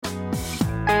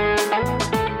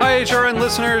HRN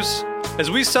listeners.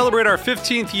 As we celebrate our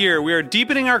 15th year, we are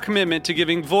deepening our commitment to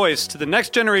giving voice to the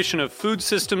next generation of food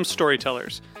systems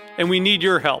storytellers, and we need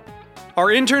your help. Our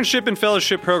internship and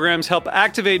fellowship programs help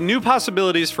activate new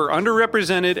possibilities for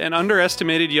underrepresented and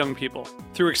underestimated young people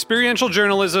through experiential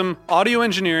journalism, audio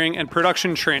engineering, and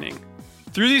production training.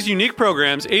 Through these unique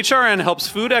programs, HRN helps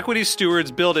food equity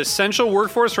stewards build essential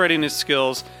workforce readiness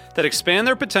skills that expand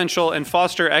their potential and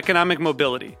foster economic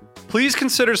mobility. Please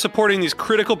consider supporting these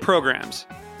critical programs.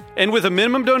 And with a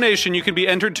minimum donation, you can be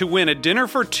entered to win a dinner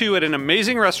for two at an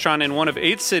amazing restaurant in one of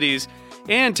 8 cities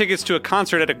and tickets to a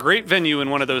concert at a great venue in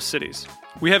one of those cities.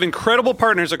 We have incredible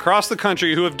partners across the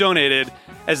country who have donated,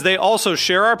 as they also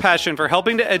share our passion for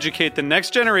helping to educate the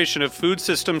next generation of food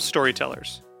systems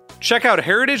storytellers. Check out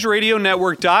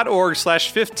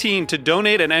heritageradionetwork.org/15 to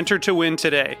donate and enter to win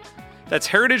today. That's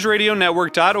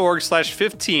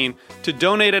heritageradionetwork.org/15 to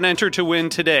donate and enter to win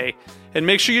today. And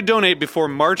make sure you donate before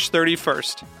March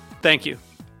 31st. Thank you.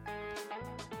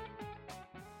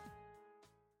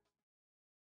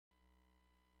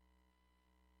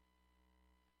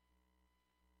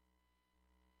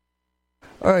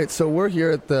 All right, so we're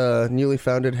here at the newly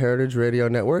founded Heritage Radio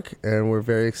Network, and we're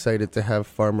very excited to have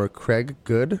farmer Craig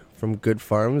Good from Good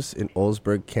Farms in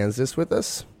Olsburg, Kansas with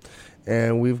us.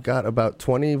 And we've got about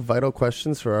 20 vital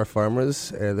questions for our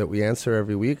farmers that we answer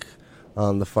every week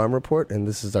on the Farm Report, and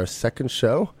this is our second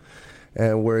show.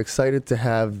 And we're excited to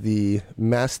have the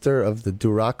master of the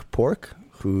Duroc pork,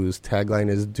 whose tagline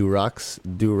is Durocs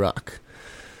Duroc.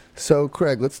 So,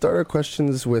 Craig, let's start our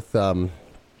questions with our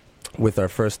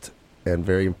first and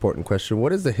very important question.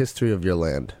 What is the history of your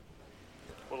land?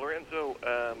 Well, Lorenzo,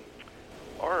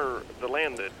 the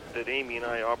land that Amy and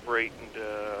I operate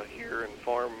here and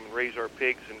farm and raise our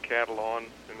pigs and cattle on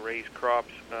and raise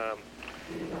crops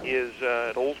is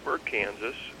at Olsburg,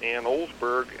 Kansas. And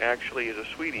Olsburg actually is a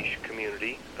Swedish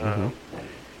community.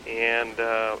 And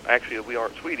actually we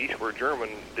aren't Swedish, we're German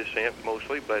descent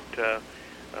mostly, but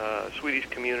Swedish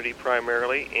community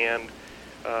primarily. And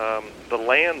the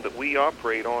land that we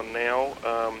operate on now,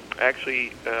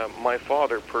 actually, my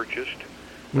father purchased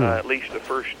at least the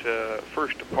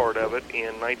first part of it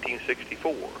in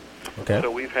 1964. Okay.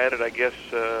 So we've had it, I guess,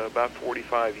 about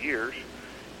 45 years.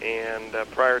 And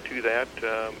prior to that,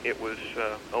 it was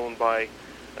owned by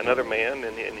another man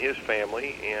and his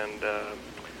family, and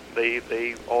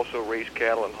they also raised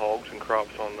cattle and hogs and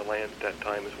crops on the land at that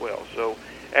time as well. So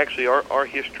actually, our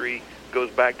history goes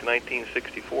back to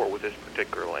 1964 with this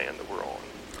particular land that we're on.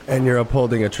 And you're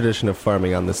upholding a tradition of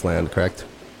farming on this land, correct?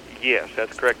 Yes,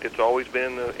 that's correct. It's always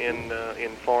been in the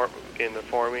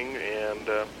farming, and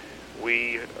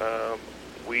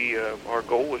our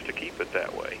goal is to keep it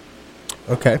that way.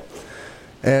 Okay.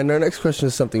 And our next question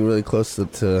is something really close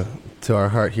to our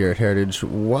heart here at Heritage.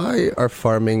 Why are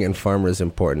farming and farmers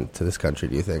important to this country,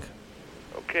 do you think?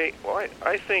 Okay, well,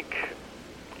 I think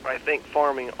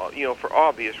farming, for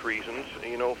obvious reasons,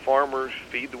 farmers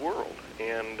feed the world,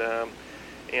 and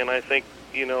I think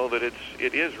that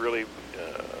it is really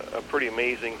a pretty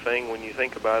amazing thing when you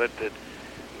think about it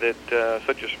that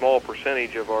such a small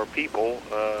percentage of our people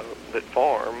that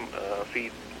farm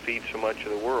feed so much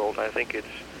of the world. I think I'm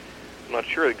not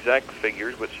sure exact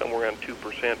figures, but somewhere around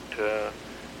 2%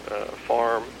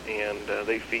 farm, and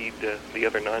they feed the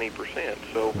other 90%,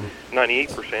 so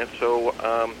 98%. So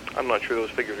I'm not sure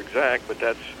those figures are exact, but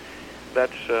that's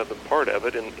the part of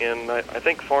it. And I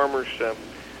think farmers,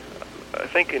 I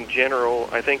think in general,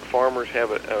 farmers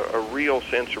have a real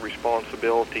sense of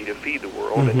responsibility to feed the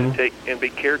world and to be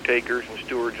caretakers and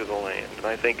stewards of the land. And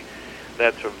I think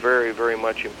that's a very, very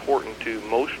much important to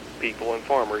most people and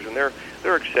farmers. And there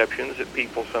are exceptions that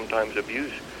people sometimes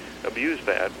abuse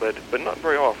that, but not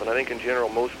very often. I think in general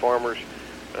most farmers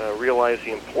realize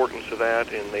the importance of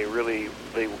that, and they really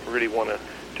want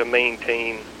to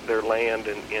maintain their land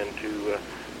and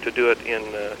to do it in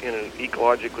an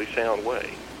ecologically sound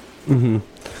way. And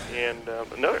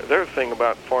another thing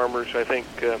about farmers, I think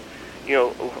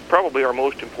probably our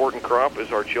most important crop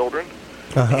is our children.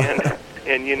 And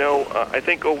I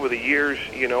think over the years,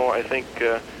 I think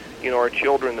our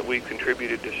children that we've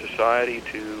contributed to society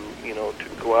to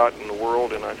go out in the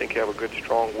world, and I think have a good,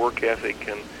 strong work ethic,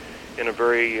 and they're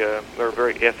very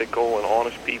ethical and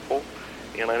honest people.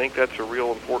 And I think that's a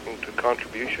real important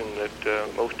contribution that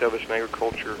most of us in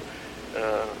agriculture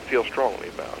feel strongly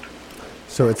about.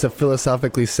 So it's a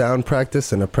philosophically sound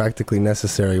practice and a practically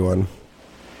necessary one.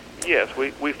 Yes,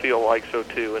 we feel like so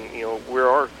too, and we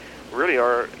really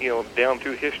are down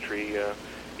through history.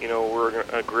 We're an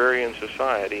agrarian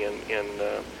society, and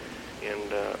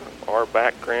our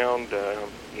background,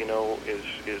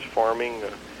 is farming.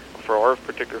 for our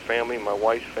particular family, my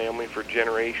wife's family, for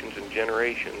generations and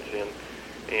generations,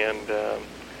 and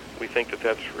we think that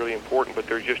that's really important. But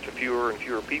there's just fewer and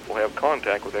fewer people have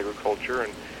contact with agriculture,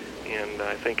 and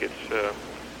I think it's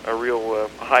a real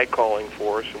high calling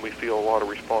for us, and we feel a lot of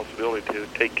responsibility to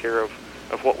take care of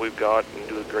what we've got and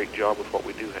do a great job with what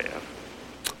we do have.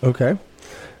 Okay.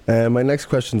 And my next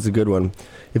question is a good one.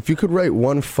 If you could write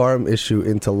one farm issue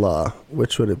into law,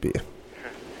 which would it be?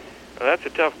 Well, that's a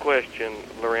tough question,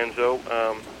 Lorenzo.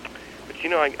 But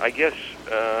I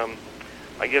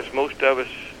guess most of us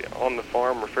on the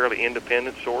farm are fairly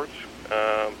independent sorts,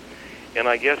 and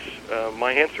I guess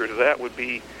my answer to that would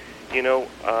be,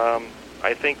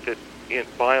 I think that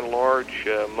by and large,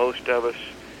 most of us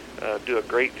do a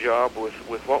great job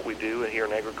with what we do here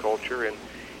in agriculture,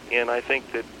 and I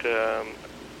think that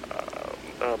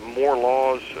more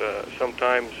laws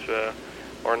sometimes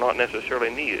are not necessarily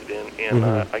needed, and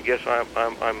I guess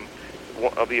I'm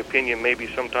of the opinion maybe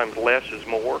sometimes less is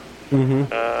more.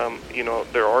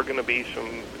 There are going to be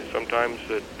sometimes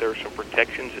that there's some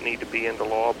protections that need to be in the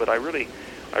law, but I really,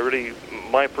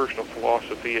 my personal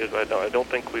philosophy is I don't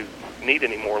think we need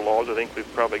any more laws. I think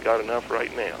we've probably got enough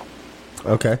right now.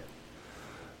 Okay.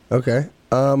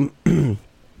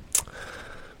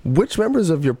 Which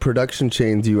members of your production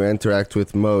chain do you interact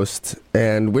with most,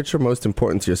 and which are most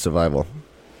important to your survival?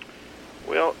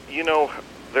 Well,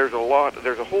 there's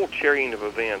a whole chain of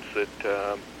events that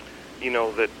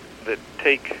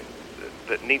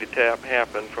that need to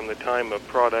happen from the time a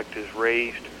product is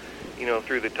raised,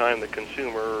 through the time the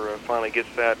consumer finally gets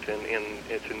that and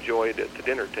it's enjoyed at the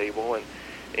dinner table,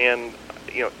 and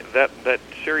that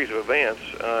series of events.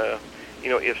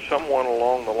 If someone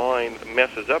along the line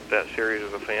messes up that series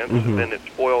of events, then it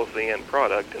spoils the end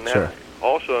product, and that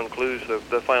also includes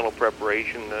the final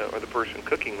preparation or the person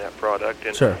cooking that product.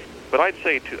 And but I'd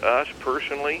say to us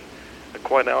personally,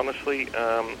 quite honestly,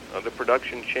 the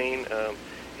production chain,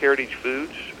 Heritage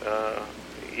Foods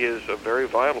is a very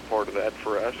vital part of that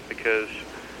for us, because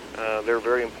they're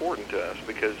very important to us,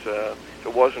 because if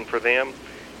it wasn't for them,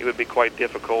 it would be quite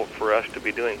difficult for us to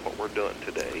be doing what we're doing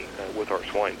today with our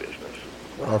swine business.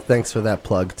 Well, thanks for that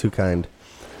plug. Too kind.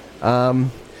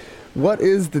 What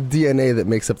is the DNA that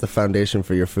makes up the foundation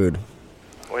for your food?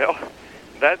 Well,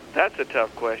 that's a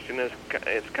tough question.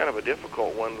 It's kind of a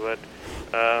difficult one, but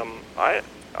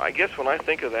I guess when I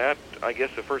think of that, I guess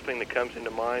the first thing that comes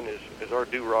into mind is our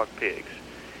Duroc pigs.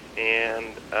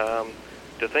 And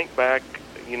to think back,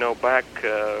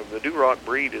 the Duroc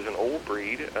breed is an old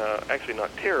breed. Actually,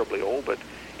 not terribly old, but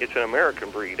it's an American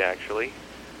breed, actually.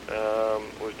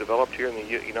 Was developed here in the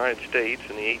United States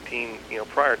in the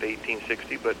prior to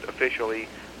 1860, but officially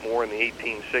more in the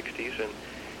 1860s.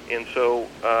 And so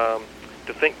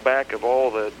to think back of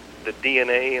all the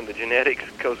DNA and the genetics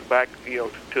goes back,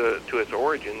 to its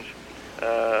origins,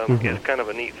 is kind of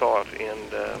a neat thought.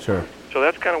 And so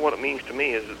that's kind of what it means to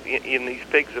me, is in these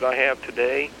pigs that I have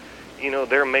today,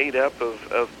 they're made up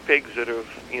of pigs that have,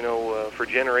 for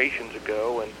generations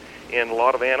ago, and a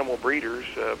lot of animal breeders,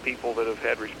 people that have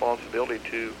had responsibility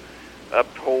to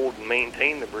uphold and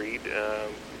maintain the breed,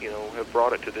 have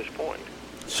brought it to this point.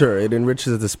 Sure, it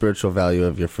enriches the spiritual value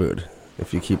of your food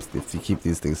if you keep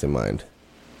these things in mind.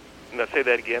 Now say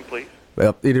that again, please.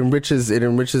 Well, it enriches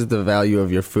the value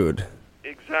of your food.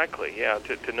 Exactly, yeah.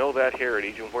 To know that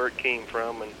heritage and where it came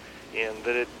from, and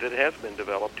that it has been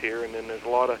developed here, and then there's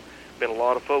been a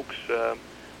lot of folks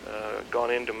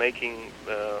gone into making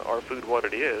our food what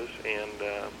it is, and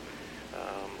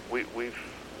we've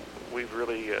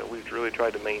really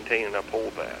tried to maintain and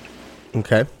uphold that.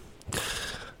 Okay.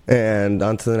 And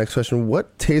on to the next question.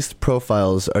 What taste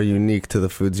profiles are unique to the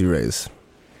foods you raise?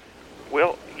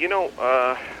 Well,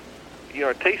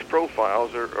 taste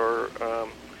profiles are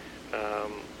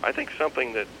I think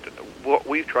something that what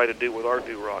we've tried to do with our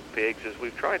Duroc pigs is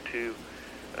we've tried to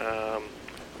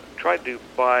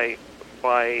by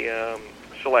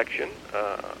selection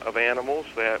of animals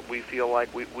that we feel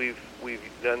like we've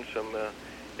done some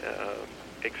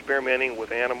experimenting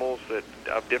with animals that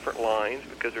of different lines,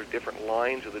 because there's different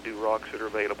lines of the Durocs that are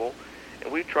available,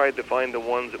 and we've tried to find the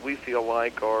ones that we feel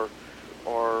like are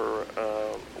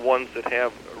ones that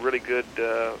have really good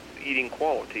eating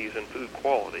qualities and food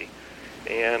quality.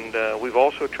 And we've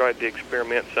also tried to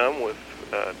experiment some with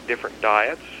different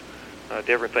diets,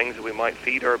 different things that we might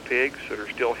feed our pigs that are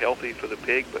still healthy for the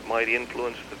pig but might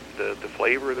influence the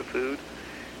flavor of the food.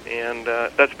 And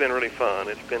that's been really fun.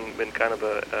 It's been kind of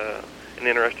an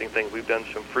interesting thing. We've done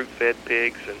some fruit-fed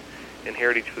pigs, and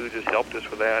Heritage Foods has helped us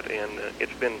with that, and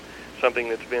it's been something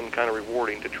that's been kind of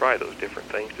rewarding to try those different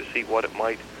things to see what it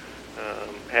might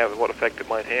have, what effect it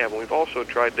might have. And we've also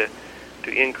tried to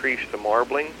increase the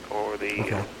marbling or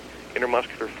the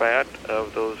intermuscular fat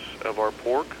of our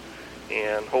pork,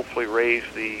 and hopefully raise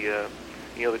the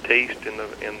the taste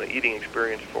and the eating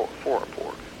experience for our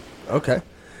pork. Okay.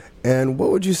 And what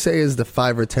would you say is the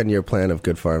 5 or 10 year plan of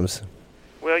Good Farms?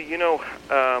 Well,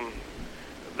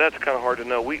 that's kind of hard to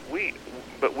know. We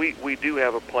do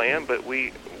have a plan, but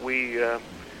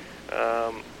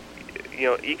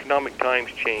economic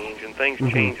times change and things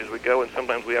change as we go, and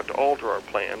sometimes we have to alter our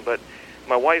plan. But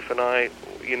my wife and I,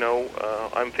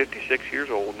 I'm 56 years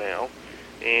old now,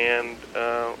 and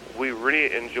we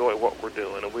really enjoy what we're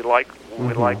doing, and we like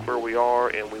where we are,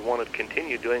 and we want to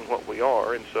continue doing what we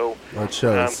are. And so that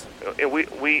shows. And we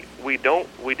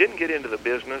didn't get into the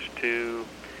business to,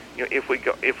 if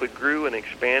we grew and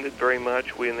expanded very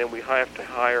much, then we have to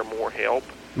hire more help.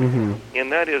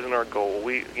 And that isn't our goal.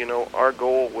 Our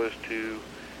goal was to,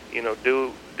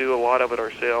 do a lot of it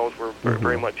ourselves. We're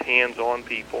very much hands-on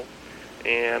people,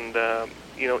 and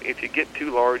if you get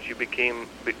too large, you become.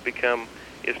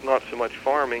 It's not so much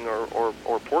farming or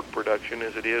pork production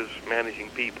as it is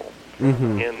managing people,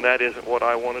 and that isn't what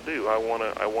I want to do. I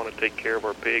want to take care of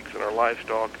our pigs and our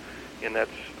livestock, and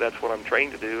that's what I'm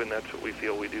trained to do, and that's what we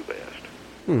feel we do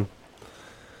best.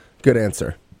 Good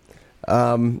answer.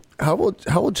 How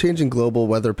will changing global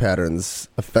weather patterns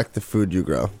affect the food you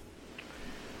grow?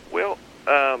 Well,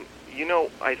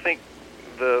 I think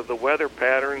the weather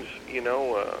patterns,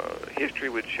 history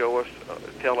would tell us,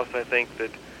 I think, that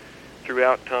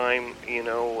throughout time,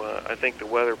 I think the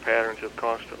weather patterns have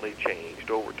constantly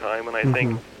changed over time, and I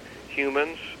think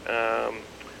humans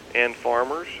and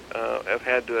farmers have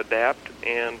had to adapt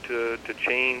and to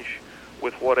change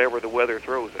with whatever the weather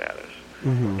throws at us.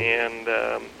 And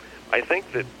I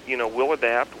think that, we'll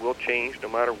adapt, we'll change no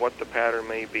matter what the pattern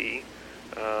may be.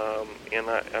 And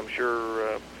I'm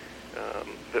sure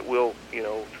that we'll,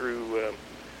 through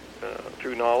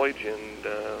knowledge and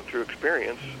through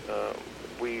experience,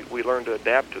 we learn to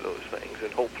adapt to those things.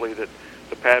 And hopefully that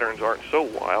the patterns aren't so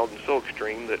wild and so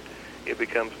extreme that it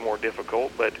becomes more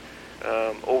difficult. But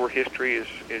over history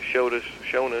has shown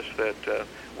us that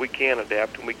we can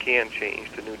adapt and we can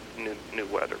change to new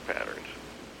weather patterns.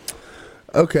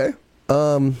 Okay.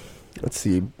 Let's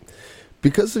see.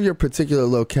 Because of your particular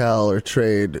locale or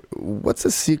trade, what's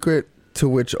a secret to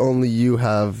which only you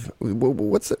have?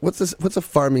 What's a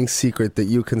farming secret that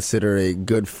you consider a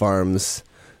Good Farms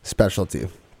specialty?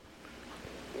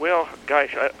 Well,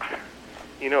 gosh, I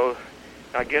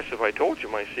guess if I told you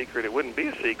my secret, it wouldn't be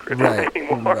a secret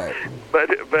anymore. Right.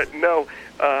 But no,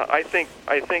 I think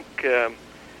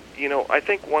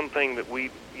one thing that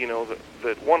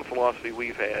that one philosophy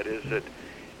we've had is that,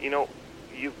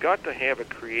 you've got to have a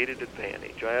created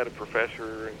advantage. I had a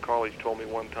professor in college told me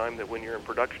one time that when you're in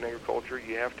production agriculture,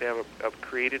 you have to have a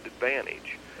created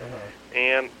advantage.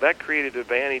 And that created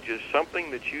advantage is something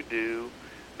that you do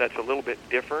that's a little bit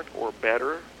different or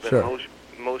better than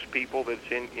most people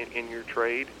that's in your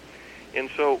trade.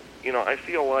 And so, I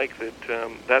feel like that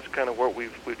that's kind of what we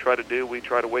try to do. We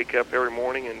try to wake up every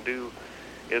morning and do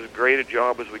as great a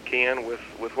job as we can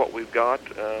with what we've got.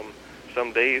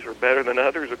 Some days are better than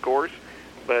others, of course,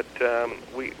 but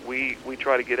we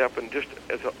try to get up and just,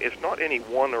 it's not any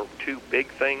one or two big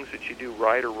things that you do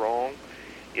right or wrong.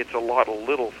 It's a lot of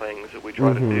little things that we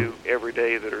try to do every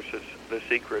day that are the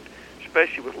secret,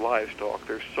 especially with livestock.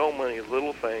 There's so many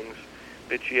little things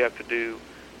that you have to do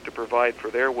to provide for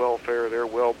their welfare, their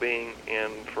well-being,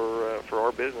 and for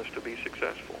our business to be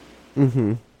successful.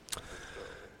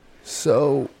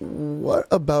 So what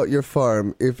about your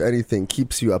farm, if anything,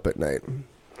 keeps you up at night?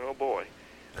 Oh, boy.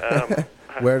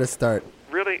 Where to start?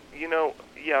 Really,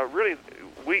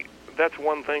 that's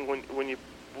one thing when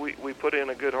we put in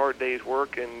a good hard day's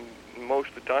work, and most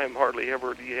of the time hardly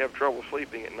ever do you have trouble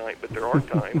sleeping at night, but there are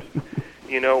times,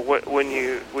 when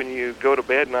you go to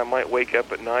bed, and I might wake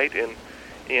up at night,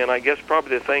 and I guess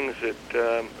probably the things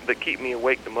that keep me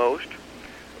awake the most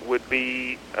would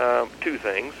be two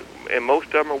things, and most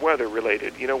of them are weather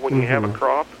related. When you have a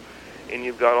crop and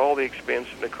you've got all the expense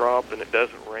in the crop and it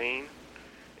doesn't rain,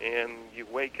 and you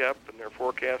wake up and they're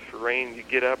forecast for rain, you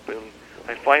get up, and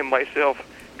I find myself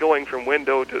going from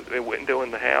window to window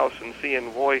in the house and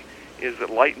seeing, boy, is it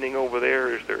lightning over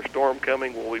there? Is there a storm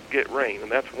coming? Will we get rain?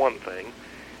 And that's one thing.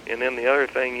 And then the other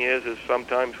thing is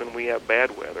sometimes when we have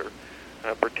bad weather,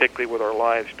 particularly with our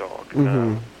livestock,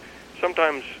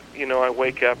 sometimes, I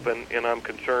wake up and I'm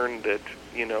concerned that,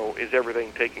 is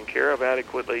everything taken care of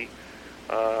adequately?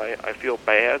 I feel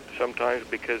bad sometimes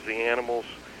because the animals,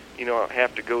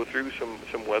 have to go through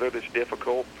some weather that's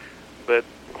difficult. But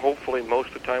hopefully most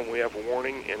of the time we have a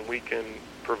warning and we can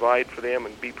provide for them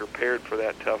and be prepared for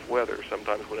that tough weather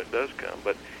sometimes when it does come.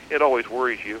 But it always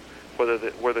worries you whether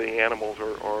the animals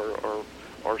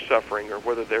are suffering, or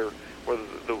whether the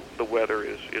weather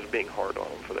is being hard on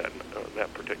them for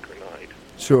that particular night.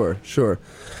 Sure.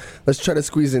 Let's try to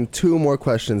squeeze in 2 more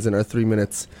questions in our 3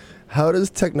 minutes. How does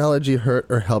technology hurt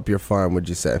or help your farm, would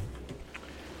you say?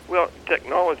 Well,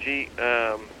 technology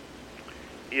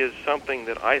is something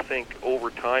that I think over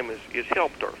time has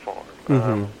helped our farm.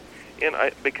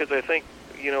 Mm-hmm. Because I think,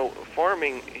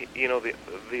 farming,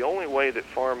 the only way that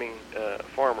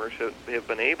farmers have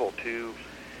been able to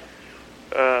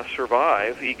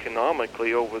survive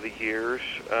economically over the years,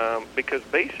 because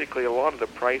basically a lot of the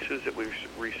prices that we've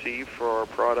received for our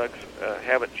products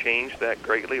haven't changed that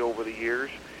greatly over the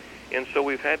years, and so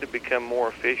we've had to become more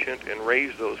efficient and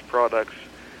raise those products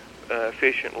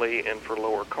efficiently and for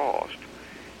lower cost.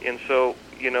 And so,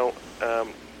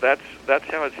 that's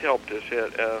how it's helped us.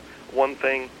 One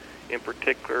thing in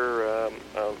particular, an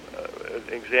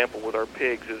example with our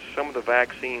pigs, is some of the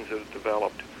vaccines that have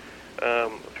developed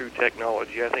through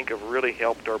technology, I think, have really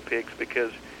helped our pigs,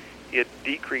 because it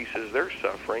decreases their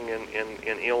suffering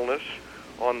and illness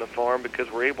on the farm,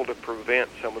 because we're able to prevent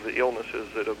some of the illnesses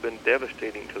that have been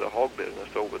devastating to the hog business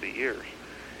over the years.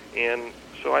 And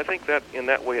so I think that in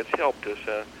that way it's helped us.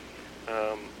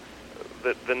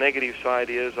 The negative side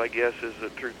is, I guess, is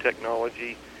that through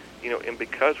technology, and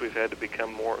because we've had to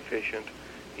become more efficient,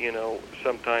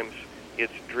 sometimes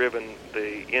it's driven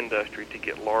the industry to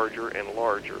get larger and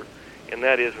larger. And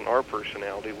that isn't our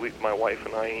personality. My wife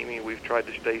and I, Amy, we've tried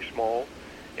to stay small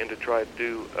and to try to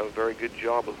do a very good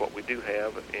job of what we do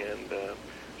have. And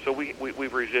so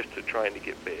we've resisted trying to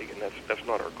get big, and that's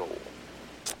not our goal.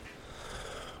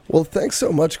 Well, thanks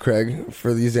so much, Craig,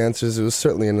 for these answers. It was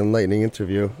certainly an enlightening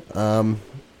interview.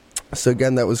 So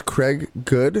again, that was Craig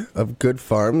Good of Good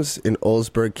Farms in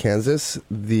Olsburg, Kansas,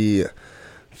 the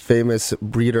famous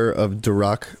breeder of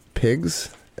Duroc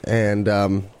pigs. And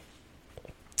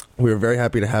we were very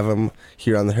happy to have him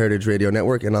here on the Heritage Radio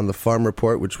Network and on the Farm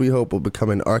Report, which we hope will become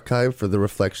an archive for the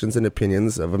reflections and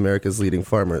opinions of America's leading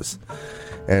farmers.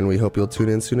 And we hope you'll tune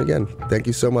in soon again. Thank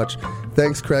you so much.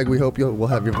 Thanks, Craig. We hope we'll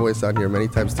have your voice on here many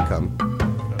times to come.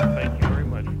 Thank you very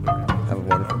much. Have a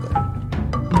wonderful day.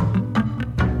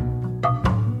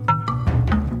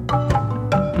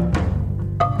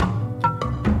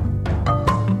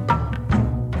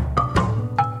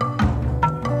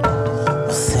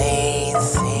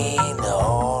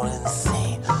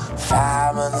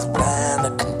 Fireman's blind,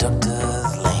 the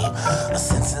conductor's lame. A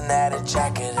Cincinnati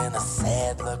jacket and a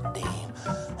sad look dame.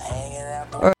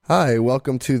 Hi,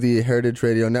 welcome to the Heritage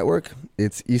Radio Network.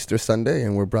 It's Easter Sunday,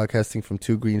 and we're broadcasting from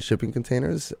 2 green shipping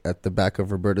containers at the back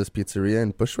of Roberta's Pizzeria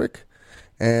in Bushwick.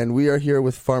 And we are here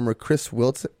with farmer Chris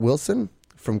Wilson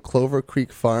from Clover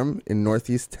Creek Farm in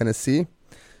northeast Tennessee.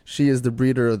 She is the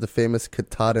breeder of the famous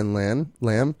Katahdin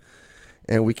lamb,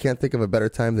 and we can't think of a better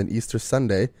time than Easter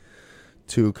Sunday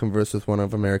to converse with one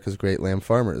of America's great lamb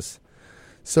farmers.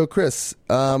 So, Chris,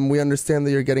 we understand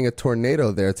that you're getting a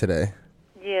tornado there today.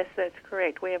 Yes, that's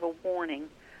correct. We have a warning.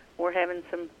 We're having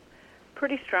some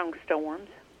pretty strong storms.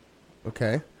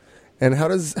 Okay. And how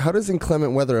does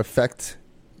inclement weather affect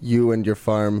you and your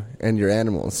farm and your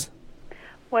animals?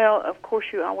 Well, of course,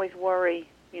 you always worry,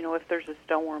 if there's a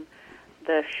storm.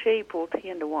 The sheep will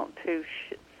tend to want to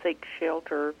seek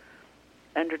shelter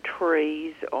under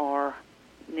trees or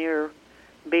near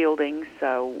buildings,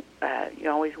 so you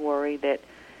always worry that,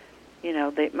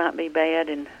 that it might be bad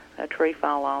and a tree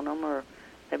fall on them or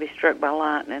they'll be struck by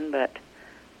lightning, but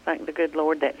thank the good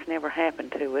Lord that's never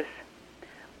happened to us.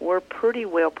 We're pretty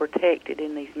well protected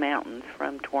in these mountains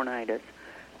from tornadoes.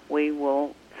 We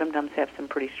will sometimes have some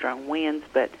pretty strong winds,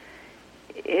 but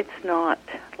it's not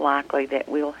likely that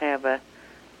we'll have a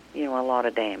lot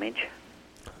of damage.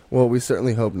 Well, we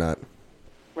certainly hope not.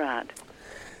 Right.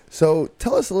 So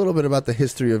tell us a little bit about the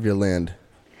history of your land.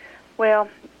 Well,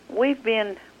 we've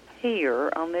been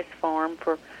here on this farm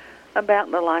for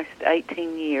about the last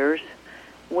 18 years.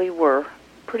 We were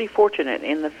pretty fortunate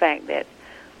in the fact that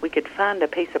we could find a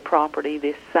piece of property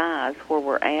this size where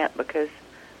we're at, because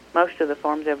most of the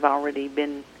farms have already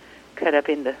been cut up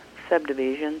into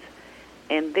subdivisions.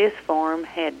 And this farm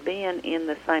had been in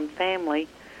the same family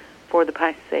for the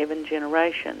past 7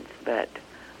 generations. But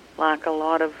like a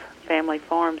lot of family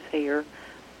farms here,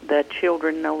 the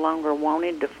children no longer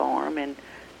wanted to farm, and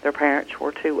their parents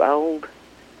were too old.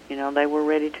 They were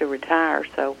ready to retire,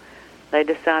 so they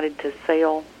decided to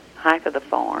sell half of the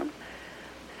farm.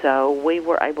 So we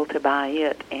were able to buy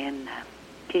it and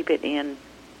keep it in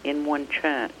one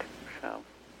chunk.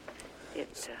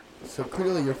 So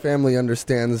clearly your family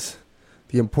understands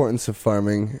the importance of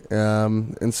farming.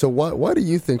 And so why do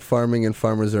you think farming and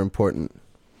farmers are important?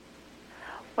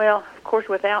 Well, of course,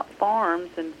 without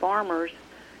farms and farmers,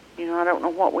 I don't know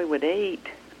what we would eat.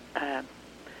 A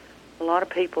lot of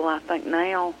people, I think,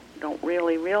 now don't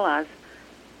really realize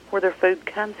where their food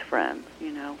comes from.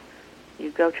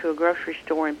 You go to a grocery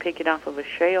store and pick it off of a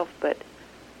shelf, but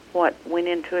what went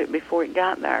into it before it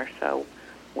got there? So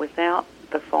without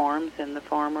the farms and the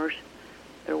farmers,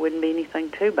 there wouldn't be anything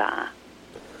to buy.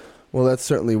 Well, that's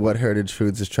certainly what Heritage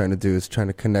Foods is trying to do, is trying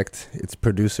to connect its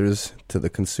producers to the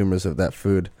consumers of that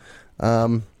food. Let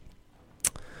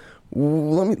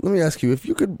me ask you, if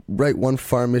you could write one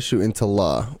farm issue into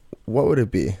law, what would it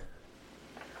be?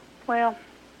 Well,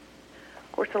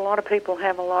 of course, a lot of people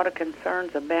have a lot of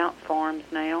concerns about farms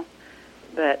now,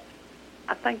 but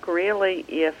I think really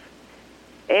if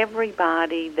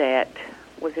everybody that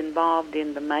was involved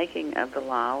in the making of the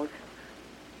laws,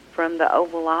 from the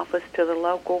Oval Office to the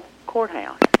local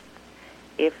courthouse,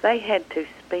 if they had to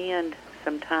spend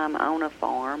some time on a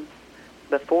farm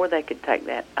before they could take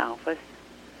that office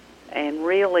and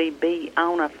really be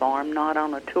on a farm, not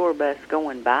on a tour bus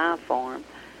going by a farm,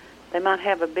 they might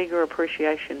have a bigger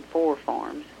appreciation for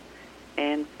farms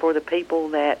and for the people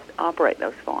that operate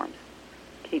those farms,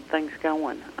 keep things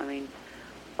going. I mean,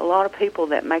 a lot of people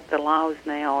that make the laws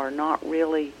now are not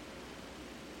really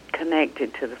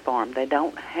connected to the farm. They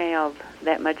don't have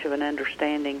that much of an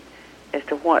understanding as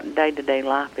to what day-to-day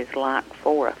life is like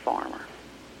for a farmer.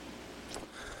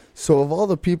 So of all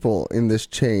the people in this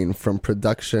chain, from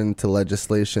production to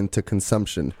legislation to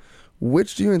consumption,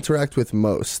 which do you interact with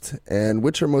most, and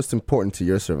which are most important to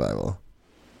your survival?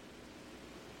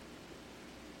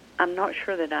 I'm not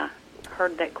sure that I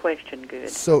heard that question good.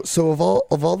 So of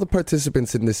all the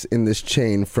participants in this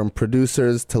chain, from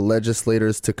producers to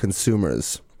legislators to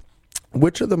consumers,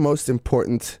 which are the most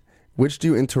important? Which do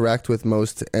you interact with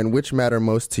most, and which matter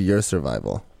most to your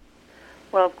survival?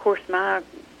 Well, of course, my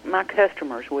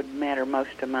customers would matter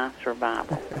most to my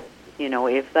survival.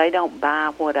 If they don't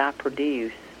buy what I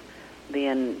produce,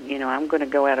 then, I'm going to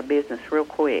go out of business real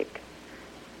quick.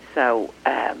 So,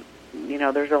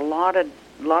 there's a lot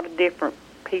of different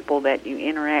people that you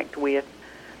interact with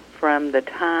from the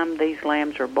time these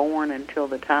lambs are born until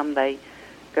the time they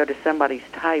go to somebody's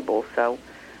table. So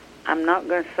I'm not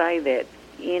going to say that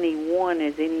any one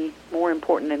is any more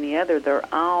important than the other. They're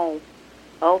all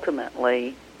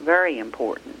ultimately very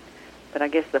important. But I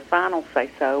guess the final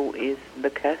say-so is the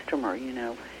customer,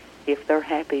 if they're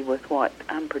happy with what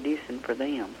I'm producing for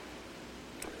them.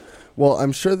 Well,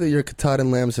 I'm sure that your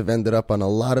Katahdin lambs have ended up on a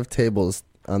lot of tables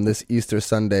on this Easter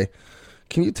Sunday.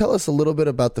 Can you tell us a little bit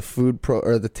about the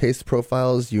the taste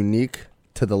profiles unique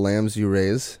to the lambs you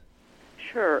raise?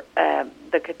 Sure.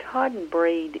 The Katahdin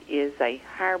breed is a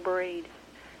hybrid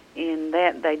in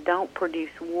that they don't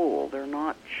produce wool. They're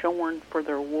not shorn for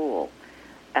their wool.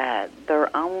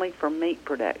 They're only for meat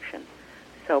production.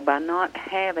 So by not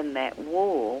having that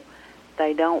wool,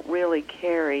 they don't really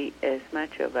carry as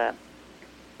much of a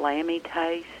lamby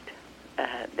taste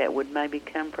that would maybe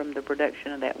come from the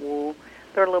production of that wool.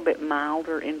 They're a little bit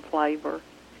milder in flavor.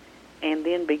 And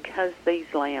then because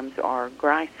these lambs are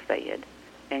grass-fed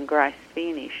and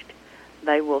grass-finished,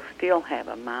 they will still have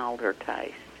a milder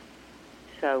taste.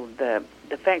 So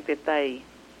the fact that they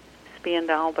spend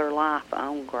all their life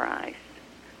on grass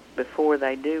before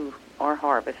they are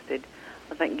harvested,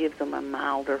 I think gives them a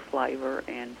milder flavor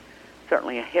and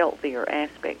certainly a healthier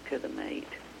aspect to the meat.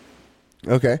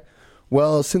 Okay.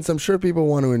 Well, since I'm sure people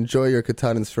want to enjoy your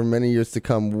Katahdins for many years to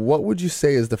come, what would you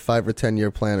say is the 5 or 10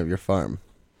 year plan of your farm?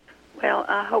 Well,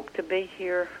 I hope to be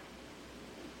here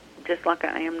just like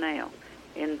I am now,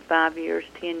 in 5 years,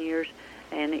 10 years,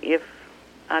 and if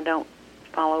I don't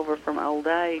fall over from old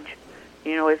age,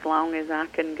 as long as I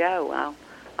can go,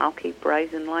 I'll keep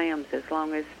raising lambs as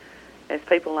long as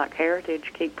people like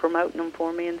Heritage keep promoting them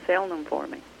for me and selling them for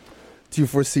me. Do you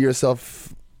foresee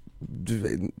yourself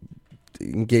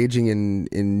engaging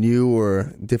in new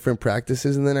or different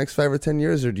practices in the next 5 or 10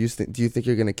 years, or do you think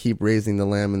you're going to keep raising the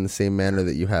lamb in the same manner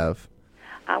that you have?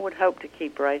 I would hope to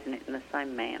keep raising it in the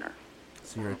same manner.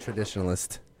 So you're a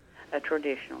traditionalist. A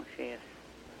traditionalist, yes.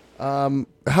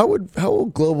 How will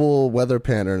global weather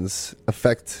patterns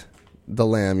affect the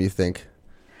lamb, you think,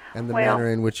 and the manner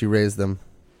in which you raise them?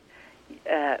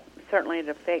 Certainly it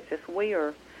affects us. We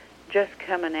are just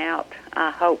coming out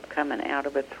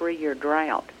of a 3-year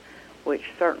drought, which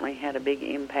certainly had a big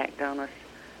impact on us.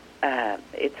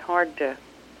 It's hard to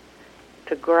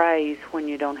graze when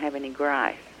you don't have any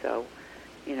grass. So,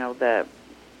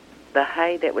 the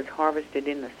hay that was harvested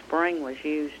in the spring was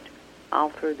used all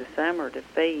through the summer to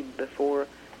feed before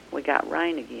we got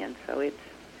rain again. So it's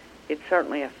it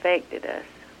certainly affected us.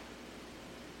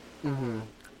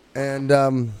 And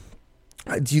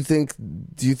do you think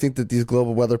that these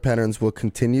global weather patterns will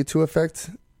continue to affect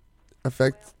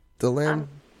the lamb?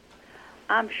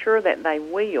 I'm sure that they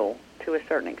will to a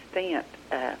certain extent.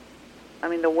 I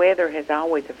mean, the weather has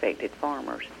always affected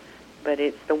farmers, but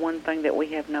it's the one thing that we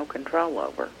have no control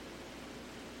over.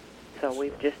 So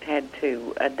we've just had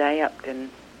to adapt and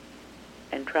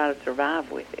try to survive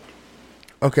with it.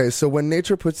 Okay, so when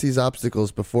nature puts these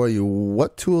obstacles before you,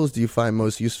 what tools do you find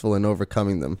most useful in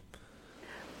overcoming them?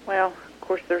 Well, of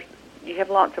course, you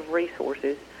have lots of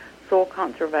resources: soil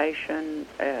conservation,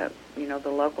 the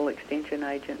local extension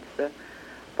agents, the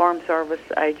Farm Service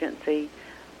Agency.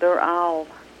 They're all,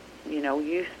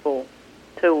 useful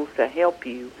tools to help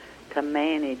you to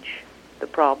manage the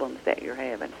problems that you're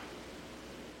having.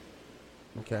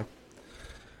 Okay.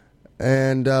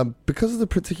 And because of the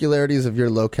particularities of your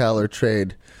locale or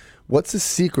trade, what's a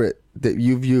secret that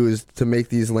you've used to make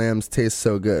these lambs taste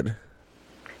so good?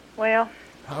 Well,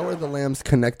 how are the lambs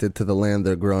connected to the land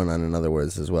they're grown on, in other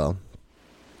words, as well?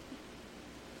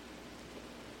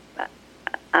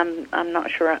 I'm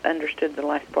not sure I understood the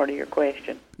last part of your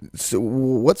question. So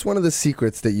what's one of the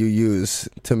secrets that you use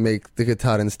to make the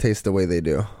Katahdins taste the way they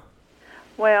do?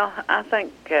 Well, I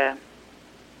think...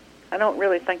 I don't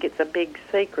really think it's a big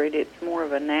secret. It's more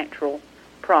of a natural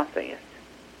process.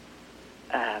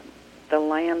 The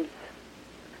lambs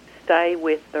stay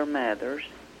with their mothers.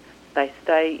 They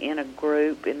stay in a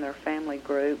group, in their family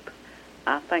group.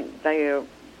 I think they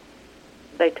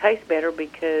taste better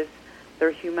because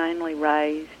they're humanely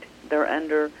raised. They're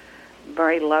under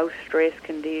very low stress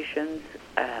conditions.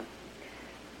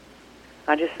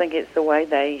 I just think it's the way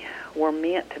they were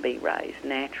meant to be raised,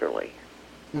 naturally.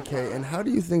 Okay, and how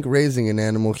do you think raising an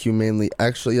animal humanely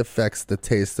actually affects the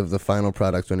taste of the final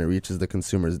product when it reaches the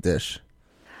consumer's dish?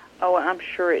 Oh, I'm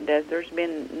sure it does. There's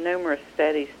been numerous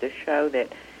studies to show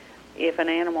that if an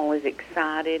animal is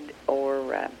excited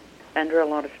or under a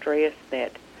lot of stress,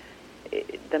 that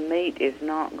the meat is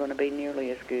not going to be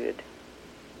nearly as good.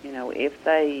 If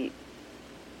they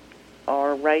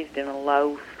are raised in a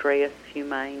low-stress,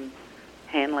 humane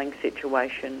handling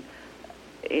situation,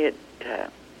 it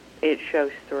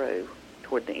shows through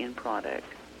toward the end product.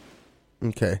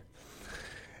 Okay.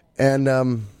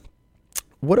 And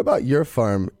what about your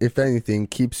farm, if anything,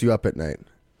 keeps you up at night?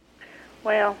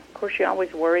 Well, of course, you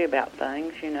always worry about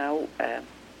things,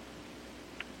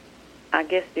 I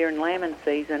guess during lambing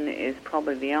season is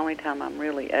probably the only time I'm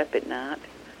really up at night.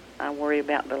 I worry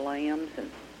about the lambs and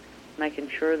making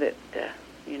sure that,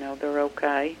 they're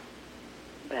okay.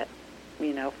 But,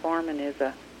 farming is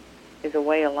a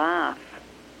way of life.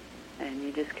 And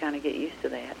you just kind of get used to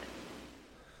that.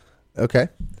 Okay.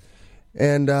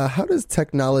 And how does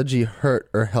technology hurt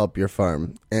or help your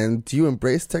farm? And do you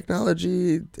embrace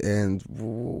technology? And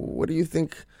what do you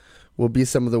think will be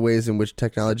some of the ways in which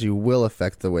technology will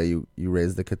affect the way you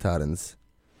raise the Katahdins?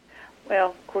 Well,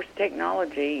 of course,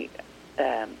 technology,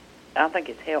 I think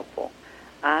it's helpful.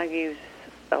 I use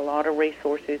a lot of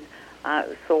resources,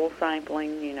 soil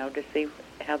sampling, to see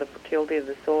how the fertility of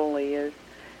the soil is,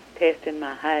 testing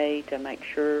my hay to make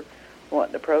sure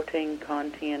what the protein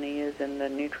content is and the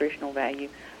nutritional value.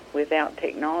 Without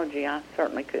technology, I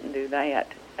certainly couldn't do that.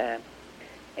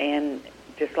 And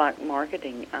just like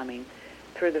marketing,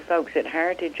 through the folks at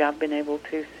Heritage, I've been able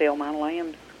to sell my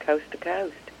lambs coast to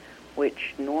coast,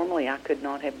 which normally I could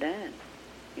not have done.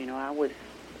 I was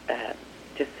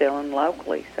just selling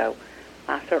locally, so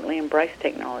I certainly embrace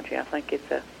technology. I think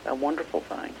it's a wonderful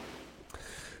thing.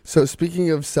 So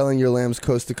speaking of selling your lambs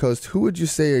coast to coast, who would you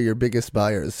say are your biggest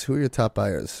buyers? Who are your top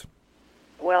buyers?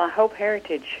 Well, I hope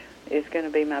Heritage is going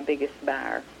to be my biggest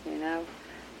buyer,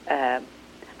 I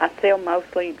sell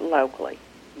mostly locally,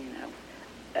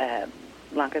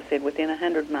 like I said, within a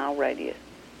 100-mile radius.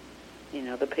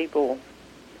 The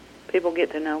people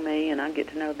get to know me and I get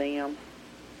to know them.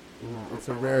 It's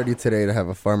a rarity today to have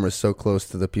a farmer so close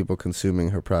to the people consuming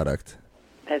her product.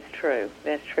 That's true,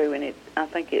 and I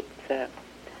think it's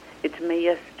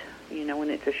missed, and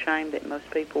it's a shame that most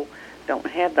people don't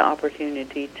have the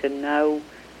opportunity to know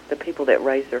the people that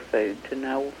raise their food, to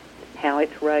know how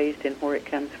it's raised and where it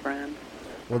comes from.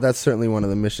 Well, that's certainly one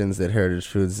of the missions that Heritage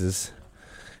Foods is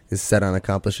set on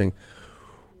accomplishing.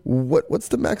 What's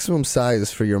the maximum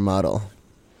size for your model?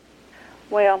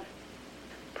 Well,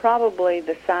 probably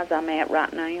the size I'm at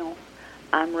right now,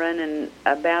 I'm running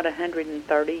about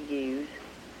 130 ewes,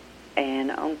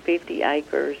 and on 50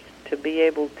 acres, to be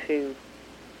able to,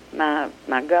 my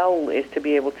goal is to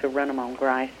be able to run them on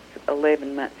grass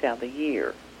 11 months out of the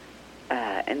year,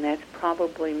 and that's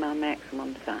probably my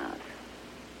maximum size.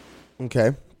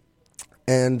 Okay.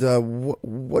 And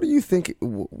what do you think,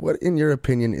 what in your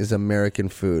opinion is American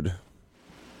food?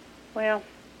 Well,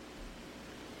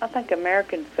 I think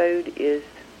American food is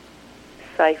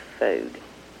safe food.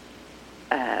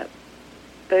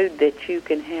 Food that you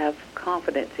can have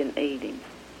confidence in eating,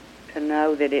 to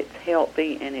know that it's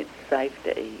healthy and it's safe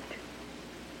to eat.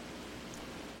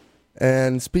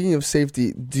 And speaking of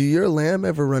safety, do your lamb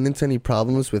ever run into any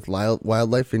problems with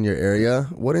wildlife in your area?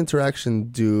 What interaction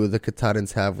do the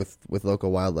Katahdins have with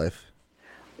local wildlife?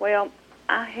 Well,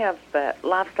 I have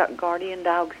livestock guardian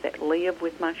dogs that live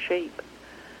with my sheep.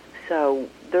 So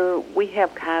we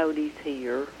have coyotes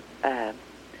here,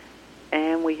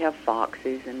 and we have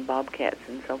foxes and bobcats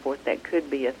and so forth that could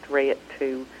be a threat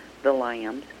to the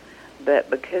lambs. But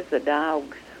because the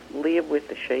dogs live with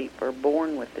the sheep, are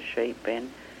born with the sheep, and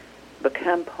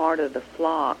become part of the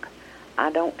flock,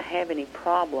 I don't have any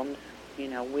problems,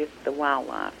 with the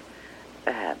wildlife.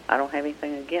 I don't have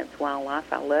anything against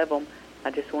wildlife. I love them.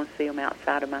 I just want to see them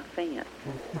outside of my fence.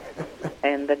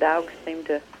 And the dogs seem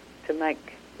to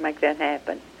make that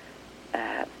happen.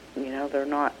 They're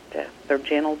not, they're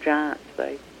gentle giants.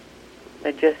 They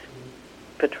just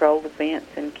patrol the fence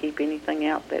and keep anything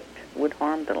out that would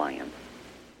harm the lambs.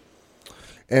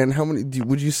 And how many,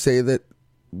 would you say that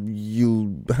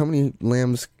how many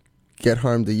lambs get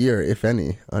harmed a year, if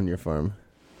any, on your farm?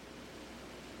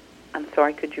 I'm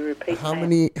sorry, could you repeat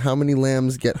that? How many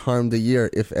lambs get harmed a year,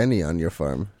 if any, on your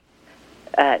farm?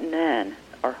 None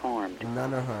are harmed.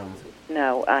 None are harmed.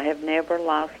 No, I have never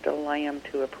lost a lamb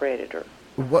to a predator.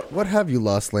 What have you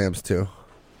lost lambs to?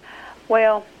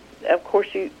 Well, of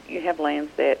course you have lambs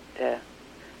that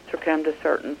succumb to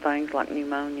certain things like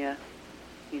pneumonia,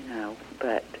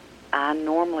 but I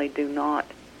normally do not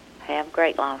have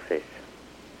great losses.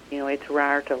 It's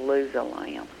rare to lose a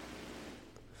lamb.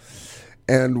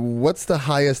 And what's the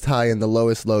highest high and the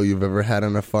lowest low you've ever had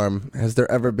on a farm? Has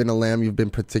there ever been a lamb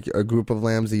a group of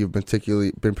lambs that you've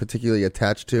been particularly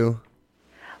attached to?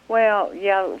 Well,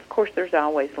 yeah, of course there's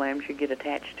always lambs you get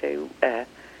attached to.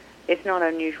 It's not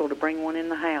unusual to bring one in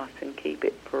the house and keep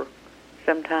it for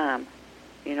some time,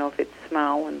 if it's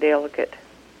small and delicate.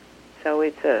 So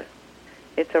it's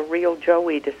a real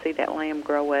joy to see that lamb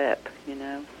grow up,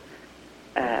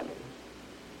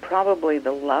 Probably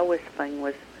the lowest thing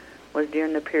was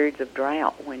during the periods of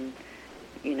drought when,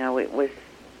 you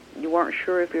weren't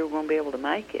sure if you were going to be able to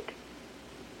make it.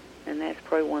 And that's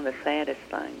probably one of the saddest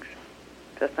things,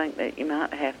 to think that you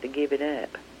might have to give it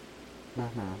up.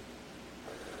 Mm-hmm.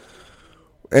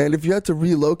 And if you had to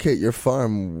relocate your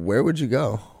farm, where would you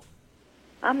go?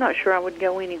 I'm not sure I would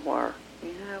go anywhere,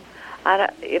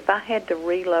 If I had to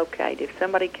relocate, if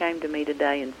somebody came to me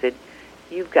today and said,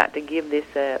 you've got to give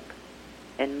this up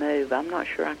and move, I'm not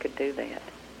sure I could do that.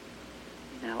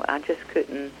 I just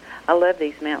couldn't. I love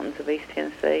these mountains of East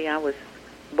Tennessee. I was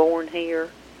born here,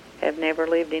 have never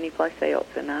lived anyplace else,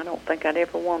 and I don't think I'd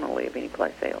ever want to live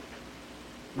anyplace else.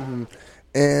 Mm-hmm.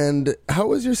 And how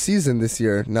was your season this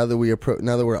year? Now that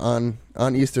we're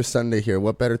on Easter Sunday here,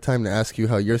 what better time to ask you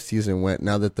how your season went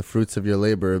now that the fruits of your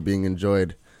labor are being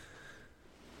enjoyed?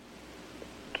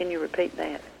 Can you repeat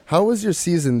that? How was your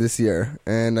season this year?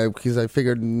 And because I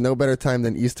figured no better time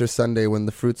than Easter Sunday, when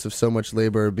the fruits of so much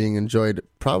labor are being enjoyed,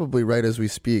 probably right as we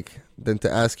speak, than to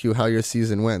ask you how your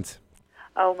season went.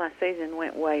 Oh, my season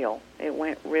went well. It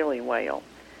went really well.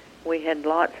 We had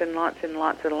lots and lots and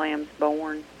lots of lambs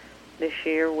born. This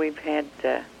year we've had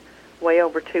way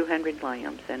over 200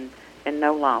 lambs and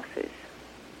no losses.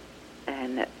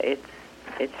 And it's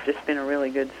just been a really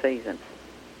good season.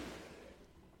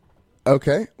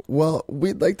 Okay. Well,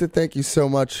 we'd like to thank you so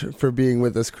much for being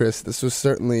with us, Chris. This was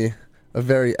certainly a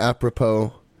very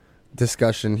apropos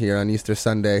discussion here on Easter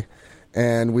Sunday,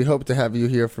 and we hope to have you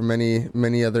here for many,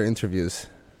 many other interviews.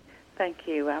 Thank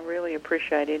you. I really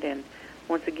appreciate it. And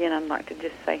once again, I'd like to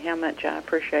just say how much I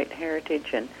appreciate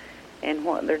Heritage and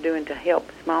what they're doing to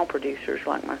help small producers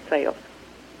like myself.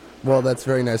 Well, that's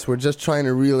very nice. We're just trying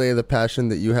to relay the passion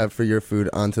that you have for your food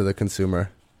onto the consumer.